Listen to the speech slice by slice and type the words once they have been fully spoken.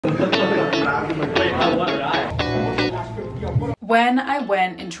When I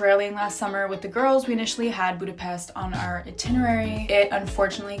went interrailing last summer with the girls, we initially had Budapest on our itinerary. It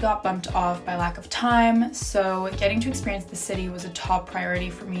unfortunately got bumped off by lack of time, so getting to experience the city was a top priority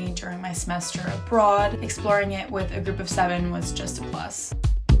for me during my semester abroad. Exploring it with a group of 7 was just a plus.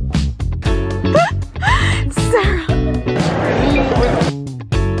 Sarah!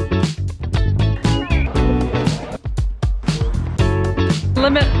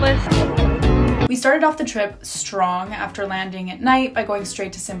 Limitless. We started off the trip strong after landing at night by going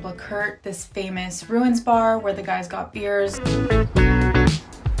straight to Simple Kurt, this famous ruins bar where the guys got beers.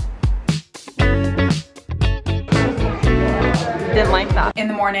 Didn't like that. In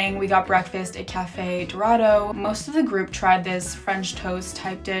the morning, we got breakfast at Cafe Dorado. Most of the group tried this French toast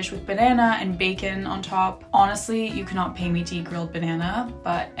type dish with banana and bacon on top. Honestly, you cannot pay me to eat grilled banana,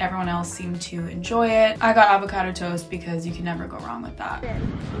 but everyone else seemed to enjoy it. I got avocado toast because you can never go wrong with that.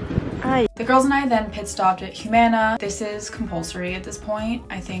 The girls and I then pit stopped at Humana. This is compulsory at this point.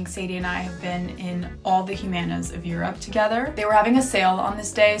 I think Sadie and I have been in all the Humanas of Europe together. They were having a sale on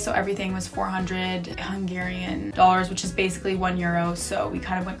this day, so everything was 400 Hungarian dollars, which is basically €1, so we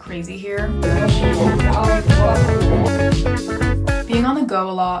kind of went crazy here. Being on the go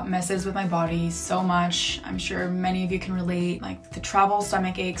a lot messes with my body so much. I'm sure many of you can relate. Like, the travel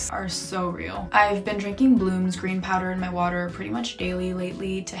stomach aches are so real. I've been drinking Bloom's green powder in my water pretty much daily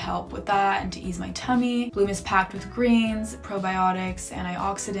lately to help with that and to ease my tummy. Bloom is packed with greens, probiotics,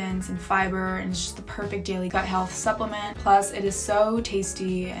 antioxidants, and fiber, and it's just the perfect daily gut health supplement. Plus, it is so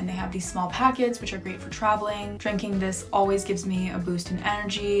tasty, and they have these small packets which are great for traveling. Drinking this always gives me a boost in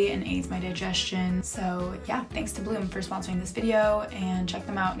energy and aids my digestion. So yeah, thanks to Bloom for sponsoring this video, and check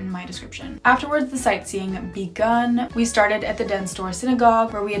them out in my description. Afterwards, the sightseeing begun. We started at the Den Store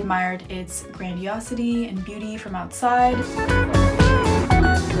Synagogue, where we admired its grandiosity and beauty from outside.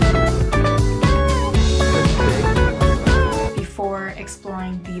 Before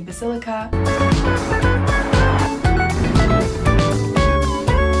exploring the Basilica.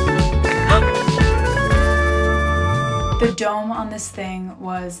 The dome on this thing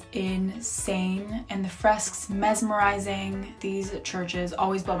was insane, and the fresques mesmerizing. These churches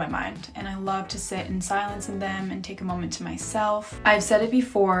always blow my mind, and I love to sit in silence in them and take a moment to myself. I've said it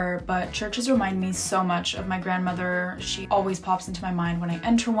before, but churches remind me so much of my grandmother. She always pops into my mind when I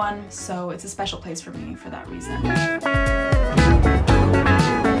enter one, so it's a special place for me for that reason.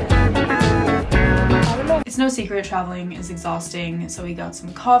 It's no secret traveling is exhausting, so we got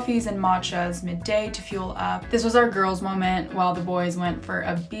some coffees and matchas midday to fuel up. This was our girls' moment while the boys went for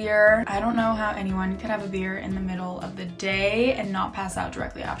a beer. I don't know how anyone could have a beer in the middle of the day and not pass out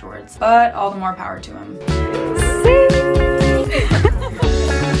directly afterwards, but all the more power to him.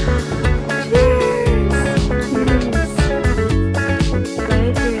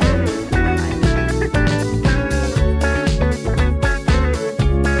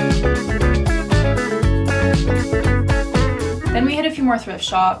 Then we hit a few more thrift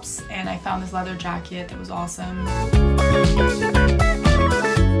shops, and I found this leather jacket that was awesome.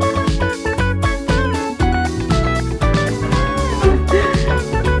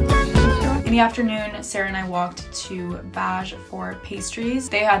 In the afternoon, Sarah and I walked to Baj for pastries.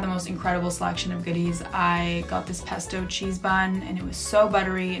 They had the most incredible selection of goodies. I got this pesto cheese bun, and it was so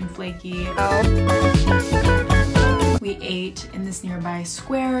buttery and flaky. We ate in this nearby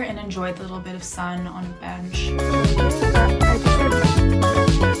square and enjoyed the little bit of sun on a bench.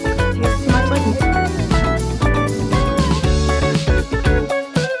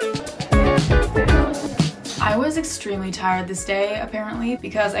 I was extremely tired this day, apparently,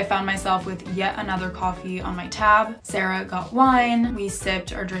 because I found myself with yet another coffee on my tab. Sarah got wine. We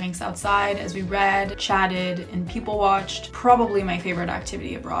sipped our drinks outside as we read, chatted, and people watched. Probably my favorite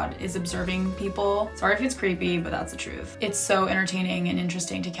activity abroad is observing people. Sorry if it's creepy, but that's the truth. It's so entertaining and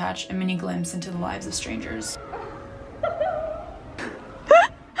interesting to catch a mini glimpse into the lives of strangers.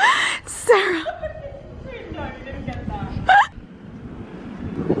 Sarah!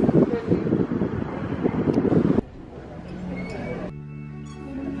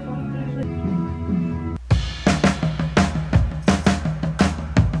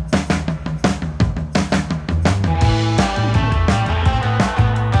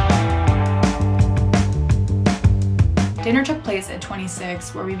 Dinner took place at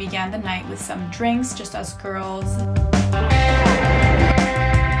 26, where we began the night with some drinks, just us girls. Look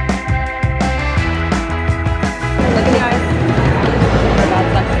at guys. Our bad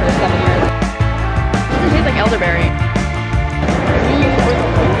sex for 7 years. It tastes like elderberry.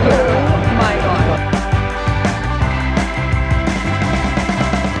 Oh my god.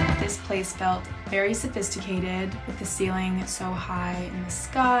 This place felt very sophisticated, with the ceiling so high in the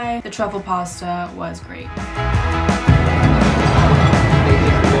sky. The truffle pasta was great.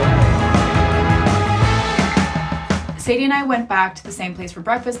 Sadie and I went back to the same place for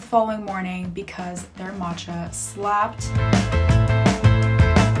breakfast the following morning because their matcha slapped.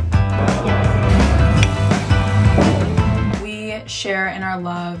 We share in our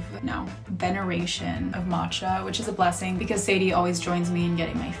veneration of matcha, which is a blessing because Sadie always joins me in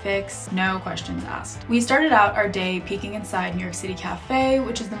getting my fix, no questions asked. We started out our day peeking inside New York City Cafe,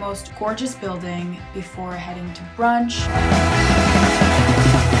 which is the most gorgeous building, before heading to brunch.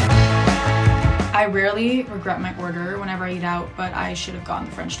 I rarely regret my order whenever I eat out, but I should have gotten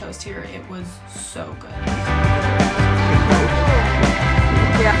the French toast here. It was so good.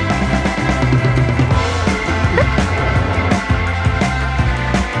 Yeah.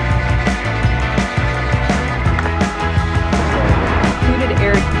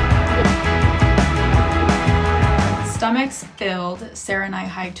 Stomachs filled, Sarah and I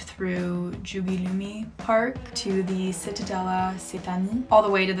hiked through Jubilumi Park to the Cittadella Setani, all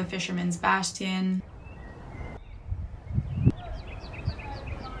the way to the Fisherman's Bastion.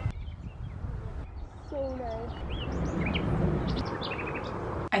 So nice.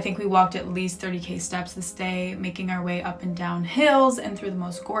 I think we walked at least 30K steps this day, making our way up and down hills and through the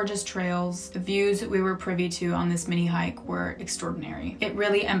most gorgeous trails. The views we were privy to on this mini hike were extraordinary. It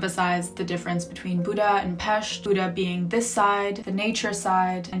really emphasized the difference between Buda and Pest, Buda being this side, the nature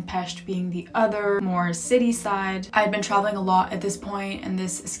side, and Pest being the other, more city side. I had been traveling a lot at this point, and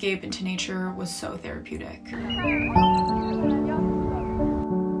this escape into nature was so therapeutic.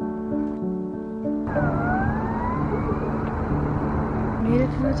 Made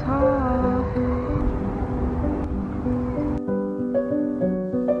it to the top.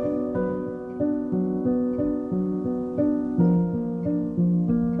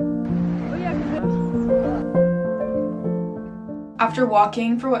 After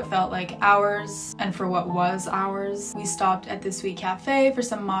walking for what felt like hours, and for what was hours, we stopped at this sweet cafe for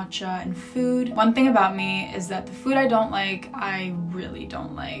some matcha and food. One thing about me is that the food I don't like, I really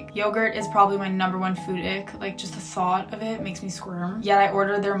don't like. Yogurt is probably my #1 food ick. Like, just the thought of it makes me squirm. Yet I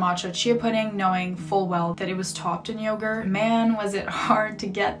ordered their matcha chia pudding knowing full well that it was topped in yogurt. Man, was it hard to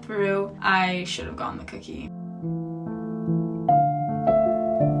get through. I should have gotten the cookie.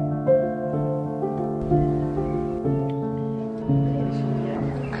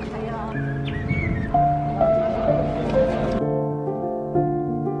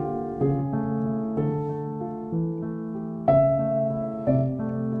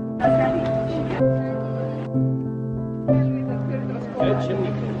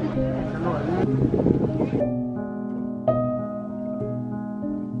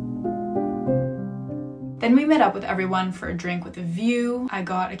 Then we met up with everyone for a drink with a view. I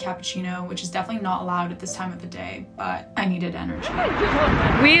got a cappuccino, which is definitely not allowed at this time of the day, but I needed energy.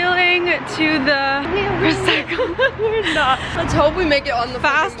 Wheeling to the prosecco. We're not. Let's hope we make it on the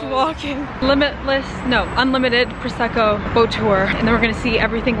fast walking. Unlimited prosecco boat tour, and then we're gonna see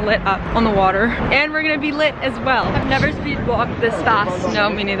everything lit up on the water, and we're gonna be lit as well. I've never speed walked this fast.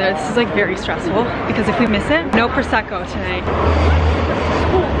 No, me neither. This is like very stressful because if we miss it, no prosecco tonight.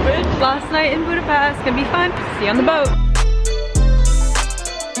 Last night in Budapest, gonna be fun. See you on the boat.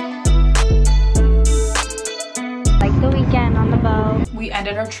 Like the weekend on the boat. We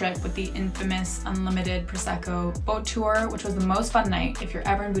ended our trip with the infamous unlimited prosecco boat tour, which was the most fun night. If you're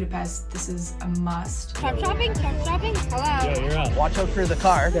ever in Budapest, this is a must. Top shopping, hello. Yeah, you're up. Watch out for the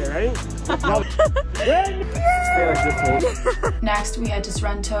car. Okay, ready? Next, we head to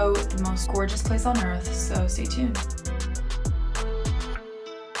Sorrento, the most gorgeous place on earth, so stay tuned.